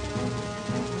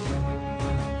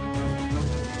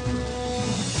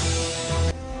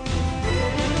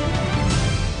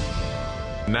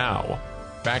 Now,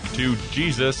 back to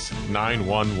Jesus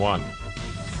 911.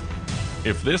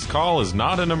 If this call is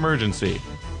not an emergency,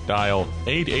 dial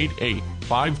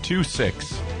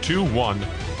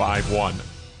 888-526-2151.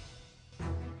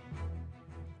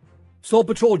 Soul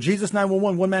Patrol, Jesus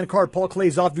 911, one-man card. Paul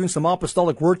Clay's off doing some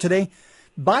apostolic work today.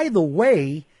 By the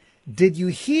way, did you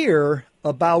hear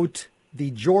about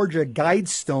the Georgia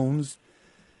Guidestones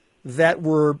that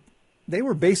were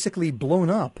basically blown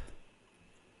up?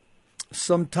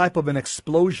 Some type of an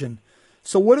explosion.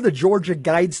 So what are the Georgia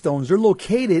Guidestones? They're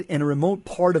located in a remote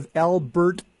part of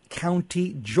Elbert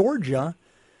County, Georgia.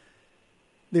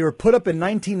 They were put up in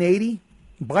 1980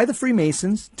 by the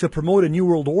Freemasons to promote a New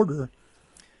World Order.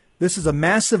 This is a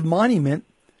massive monument.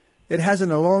 It has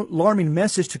an alarming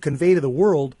message to convey to the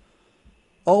world.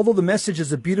 Although the message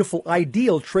is a beautiful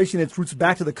ideal, tracing its roots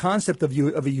back to the concept of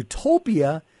a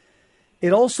utopia,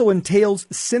 it also entails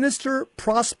sinister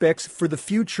prospects for the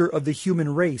future of the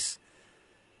human race.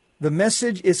 The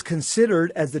message is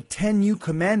considered as the 10 new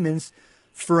commandments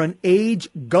for an age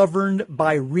governed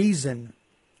by reason.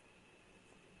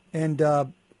 And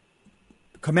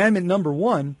commandment number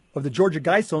 1 of the Georgia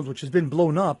Guidestones, which has been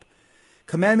blown up,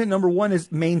 commandment number 1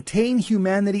 is maintain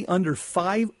humanity under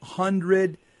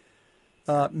 500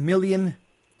 million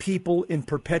people in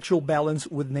perpetual balance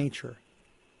with nature.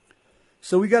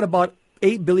 So we got about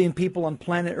 8 billion people on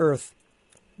planet Earth.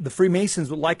 The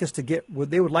Freemasons would like us to get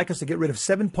rid of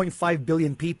 7.5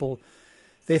 billion people.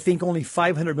 They think only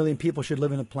 500 million people should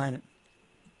live on the planet.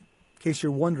 In case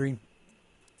you're wondering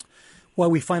why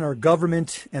we find our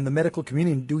government and the medical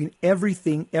community doing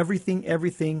everything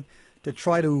to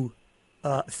try to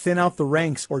thin out the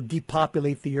ranks or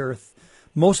depopulate the earth.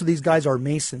 Most of these guys are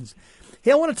Masons.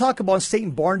 Hey, I want to talk about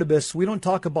St. Barnabas. We don't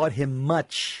talk about him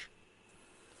much.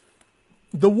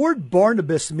 The word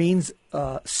Barnabas means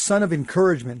son of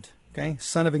encouragement. Okay,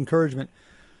 son of encouragement.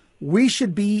 We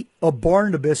should be a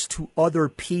Barnabas to other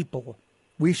people.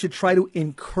 We should try to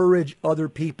encourage other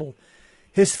people.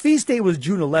 His feast day was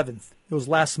June 11th. It was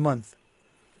last month.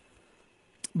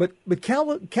 But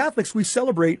Catholics, we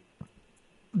celebrate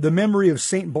the memory of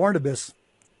St. Barnabas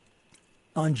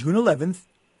on June 11th.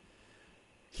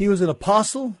 He was an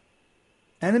apostle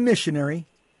and a missionary.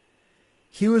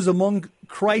 He was among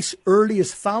Christ's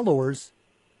earliest followers,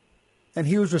 and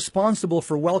he was responsible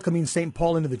for welcoming St.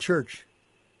 Paul into the church.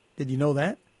 Did you know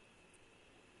that?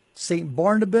 St.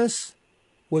 Barnabas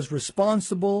was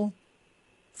responsible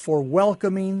for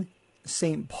welcoming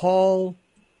St. Paul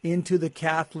into the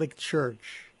Catholic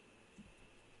Church.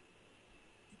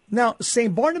 Now,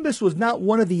 St. Barnabas was not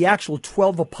one of the actual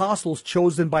 12 apostles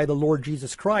chosen by the Lord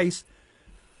Jesus Christ,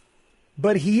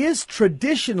 but he is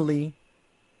traditionally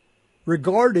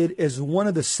regarded as one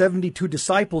of the 72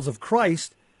 disciples of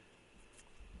Christ,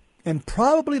 and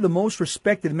probably the most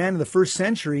respected man in the first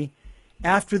century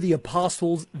after the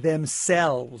apostles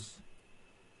themselves.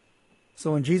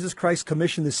 So when Jesus Christ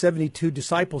commissioned the 72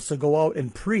 disciples to go out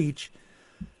and preach,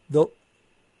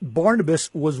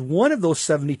 Barnabas was one of those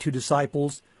 72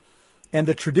 disciples, and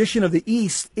the tradition of the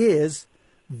East is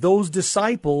those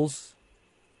disciples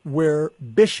were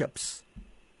bishops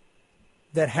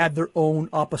that had their own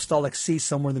apostolic see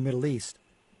somewhere in the Middle East.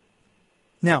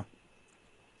 Now,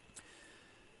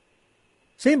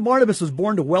 St. Barnabas was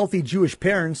born to wealthy Jewish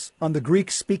parents on the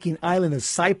Greek-speaking island of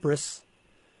Cyprus,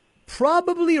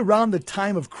 probably around the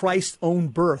time of Christ's own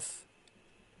birth.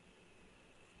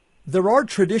 There are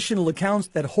traditional accounts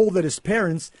that hold that his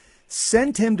parents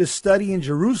sent him to study in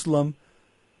Jerusalem,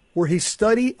 where he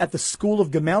studied at the school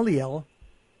of Gamaliel,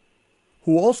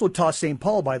 who also taught St.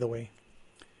 Paul, by the way.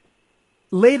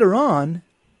 Later on,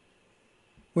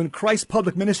 when Christ's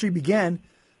public ministry began,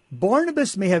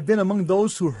 Barnabas may have been among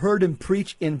those who heard him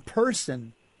preach in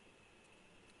person.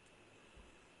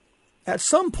 At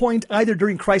some point, either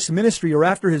during Christ's ministry or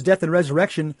after his death and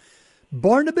resurrection,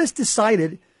 Barnabas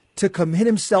decided to commit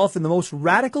himself in the most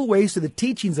radical ways to the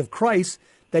teachings of Christ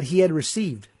that he had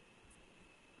received.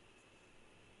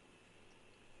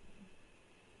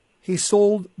 He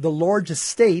sold the large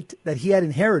estate that he had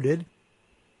inherited,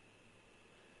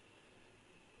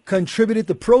 contributed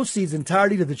the proceeds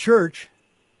entirely to the church,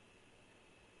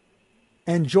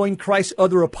 and joined Christ's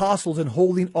other apostles in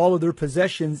holding all of their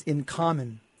possessions in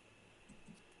common.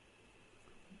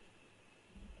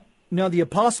 Now, the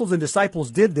apostles and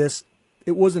disciples did this.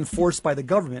 It wasn't forced by the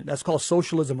government. That's called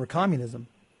socialism or communism.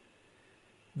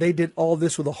 They did all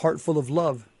this with a heart full of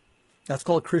love. That's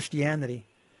called Christianity.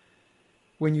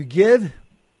 When you give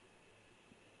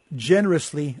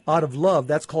generously out of love,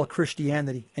 that's called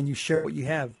Christianity, and you share what you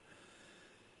have.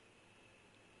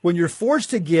 When you're forced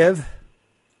to give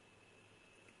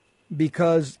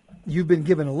because you've been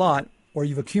given a lot or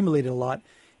you've accumulated a lot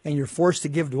and you're forced to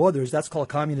give to others, that's called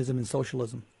communism and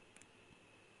socialism.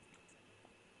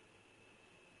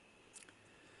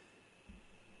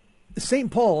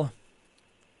 St. Paul,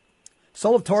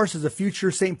 Saul of Tarsus, a future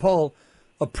St. Paul,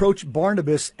 approached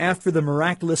Barnabas after the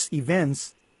miraculous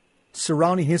events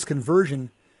surrounding his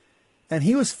conversion, and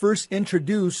he was first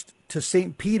introduced to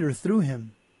St. Peter through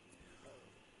him.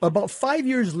 About 5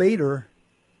 years later,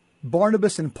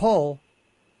 Barnabas and Paul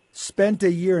spent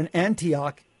a year in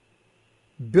Antioch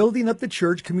building up the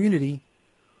church community,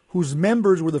 whose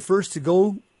members were the first to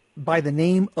go by the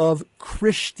name of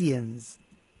Christians.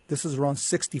 This is around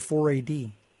 64 AD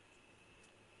in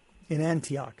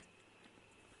Antioch.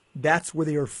 That's where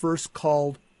they were first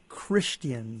called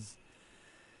Christians.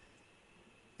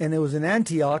 And it was in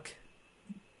Antioch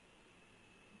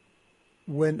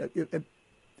when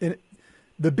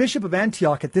the bishop of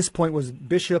Antioch at this point was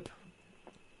Bishop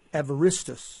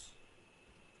Evaristus,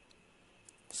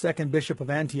 second bishop of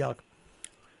Antioch.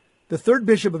 The third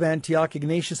bishop of Antioch,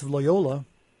 Ignatius of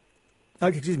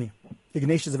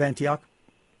Antioch,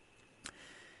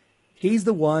 he's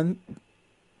the one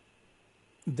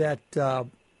that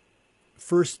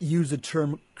first used the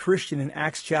term Christian in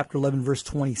Acts chapter 11, verse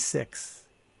 26.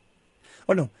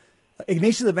 Oh, no.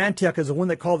 Ignatius of Antioch is the one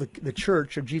that called the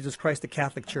Church of Jesus Christ the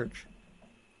Catholic Church.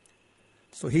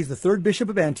 So he's the third bishop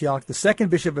of Antioch. The second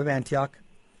bishop of Antioch,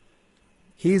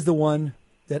 he's the one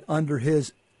that under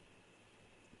his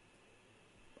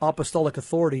apostolic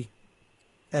authority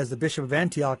as the bishop of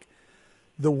Antioch,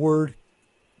 the word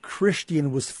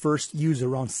Christian was first used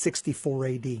around 64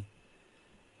 AD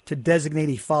to designate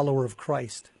a follower of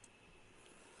Christ.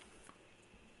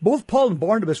 Both Paul and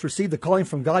Barnabas received the calling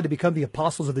from God to become the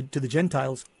apostles to the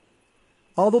Gentiles.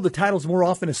 Although the title is more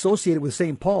often associated with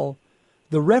St. Paul,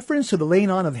 The reference to the laying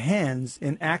on of hands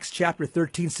in Acts chapter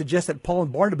 13 suggests that Paul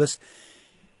and Barnabas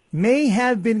may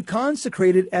have been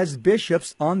consecrated as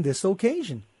bishops on this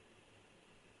occasion.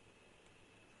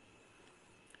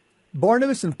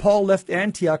 Barnabas and Paul left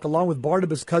Antioch along with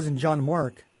Barnabas' cousin John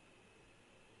Mark,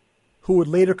 who would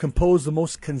later compose the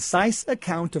most concise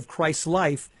account of Christ's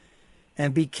life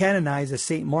and be canonized as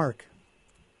St. Mark.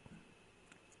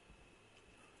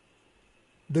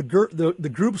 The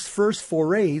group's first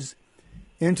forays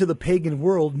into the pagan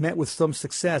world met with some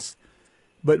success,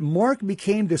 but Mark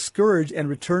became discouraged and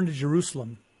returned to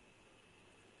Jerusalem.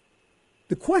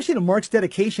 The question of Mark's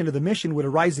dedication to the mission would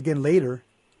arise again later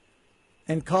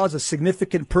and cause a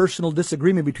significant personal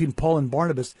disagreement between Paul and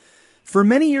Barnabas. For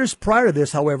many years prior to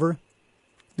this, however,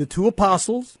 the two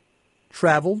apostles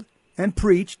traveled and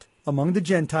preached among the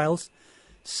Gentiles,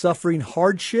 suffering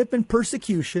hardship and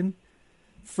persecution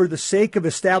for the sake of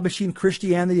establishing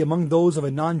Christianity among those of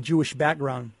a non-Jewish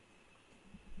background.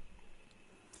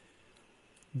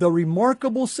 The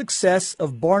remarkable success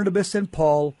of Barnabas and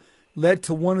Paul led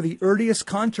to one of the earliest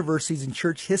controversies in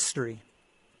church history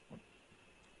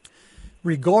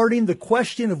regarding the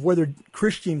question of whether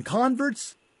Christian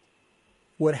converts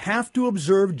would have to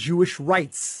observe Jewish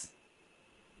rites.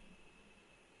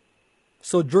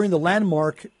 So during the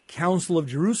landmark Council of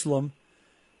Jerusalem,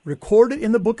 recorded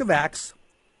in the book of Acts,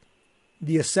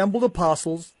 the assembled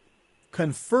apostles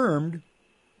confirmed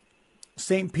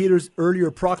St. Peter's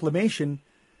earlier proclamation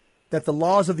that the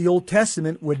laws of the Old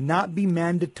Testament would not be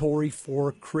mandatory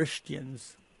for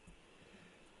Christians.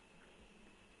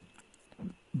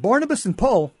 Barnabas and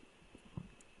Paul,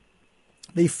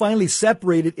 they finally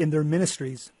separated in their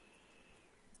ministries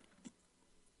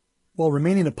while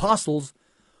remaining apostles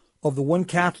of the one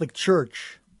Catholic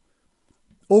Church.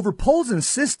 Over Paul's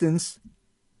insistence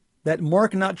that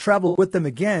Mark not travel with them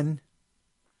again,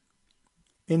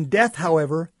 in death,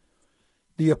 however,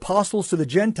 the apostles to the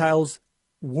Gentiles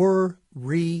were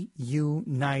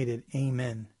reunited.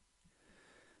 Amen.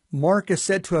 Mark is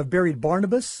said to have buried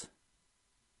Barnabas,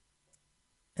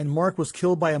 and Mark was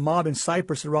killed by a mob in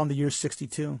Cyprus around the year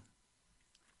 62.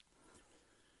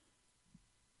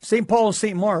 St. Paul and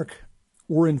St. Mark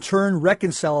were in turn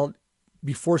reconciled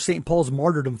before St. Paul's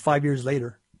martyrdom 5 years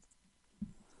later.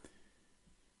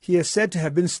 He is said to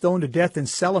have been stoned to death in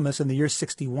Salamis in the year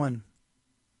 61.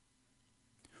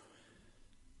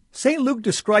 St. Luke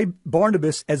described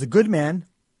Barnabas as a good man,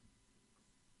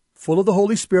 full of the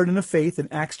Holy Spirit and of faith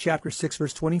in Acts chapter 6,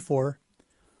 verse 24.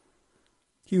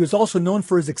 He was also known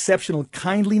for his exceptional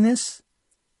kindliness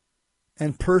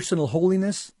and personal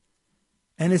holiness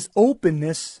and his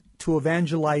openness to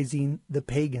evangelizing the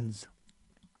pagans.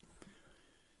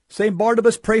 St.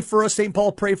 Barnabas, pray for us. St.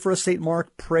 Paul, pray for us. St.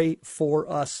 Mark, pray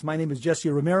for us. My name is Jesse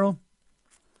Romero.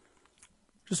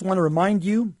 Just want to remind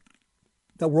you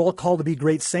that we're all called to be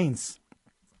great saints.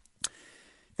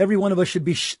 Every one of us should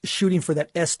be shooting for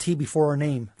that ST before our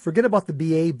name. Forget about the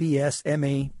BA, BS,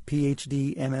 MA,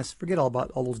 PhD, MS. Forget all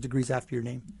about all those degrees after your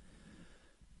name.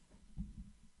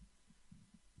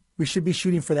 We should be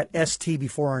shooting for that ST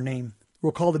before our name.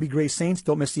 We're called to be great saints.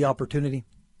 Don't miss the opportunity.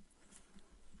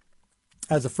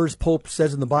 As the first pope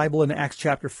says in the Bible in Acts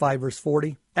chapter 5, verse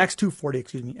 40, Acts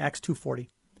 2:40.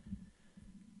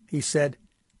 He said,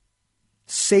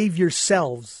 save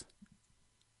yourselves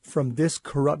from this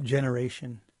corrupt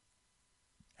generation.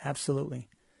 Absolutely.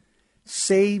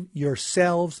 Save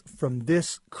yourselves from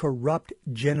this corrupt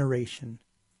generation.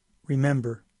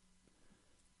 Remember,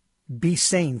 be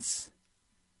saints.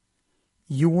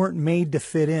 You weren't made to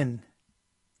fit in.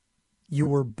 You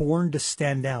were born to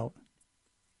stand out.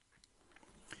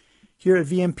 Here at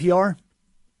VMPR,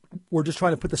 we're just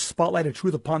trying to put the spotlight of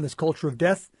truth upon this culture of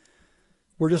death.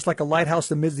 We're just like a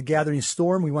lighthouse amidst the gathering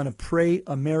storm. We want to pray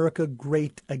America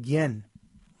great again.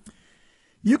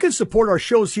 You can support our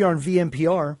shows here on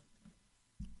VMPR,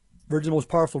 Virgin Most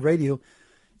Powerful Radio.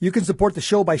 You can support the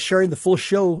show by sharing the full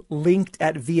show linked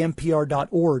at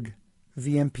vmpr.org,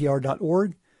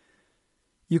 vmpr.org.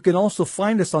 You can also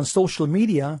find us on social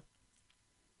media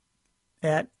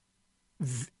at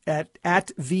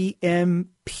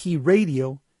VMP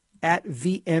Radio, at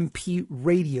VMP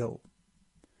Radio.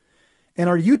 And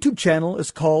our YouTube channel is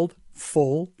called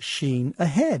Full Sheen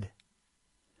Ahead.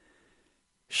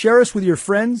 Share us with your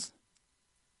friends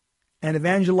and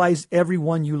evangelize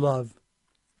everyone you love.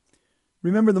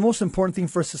 Remember, the most important thing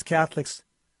for us as Catholics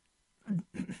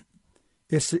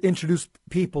is to introduce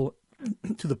people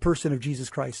to the person of Jesus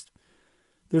Christ.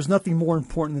 There's nothing more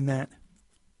important than that.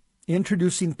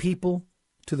 Introducing people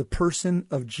to the person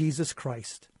of Jesus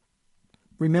Christ.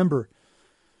 Remember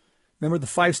the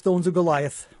 5 stones of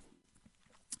Goliath.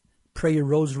 Pray your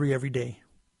rosary every day.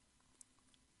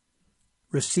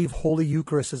 Receive Holy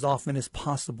Eucharist as often as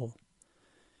possible.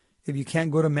 If you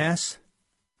can't go to Mass,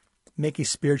 make a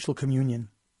spiritual communion.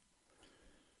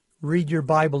 Read your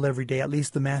Bible every day, at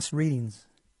least the Mass readings.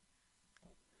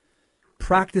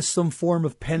 Practice some form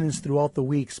of penance throughout the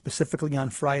week, specifically on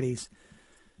Fridays.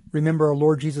 Remember, our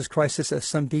Lord Jesus Christ says that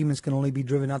some demons can only be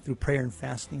driven out through prayer and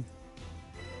fasting.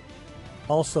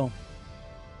 Also,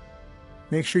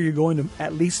 make sure you're going to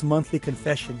at least monthly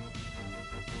confession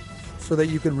so that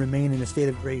you can remain in a state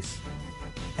of grace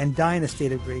and die in a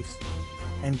state of grace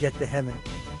and get to heaven.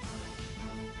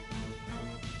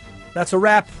 That's a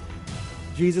wrap.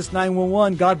 Jesus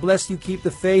 911. God bless you. Keep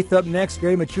the faith. Up next,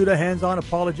 Gary Machuda, Hands-On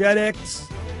Apologetics.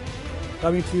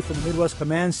 Coming to you from the Midwest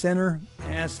Command Center.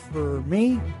 As for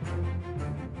me,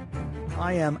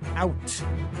 I am out.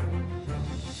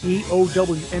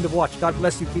 EOW. End of watch. God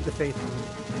bless you. Keep the faith.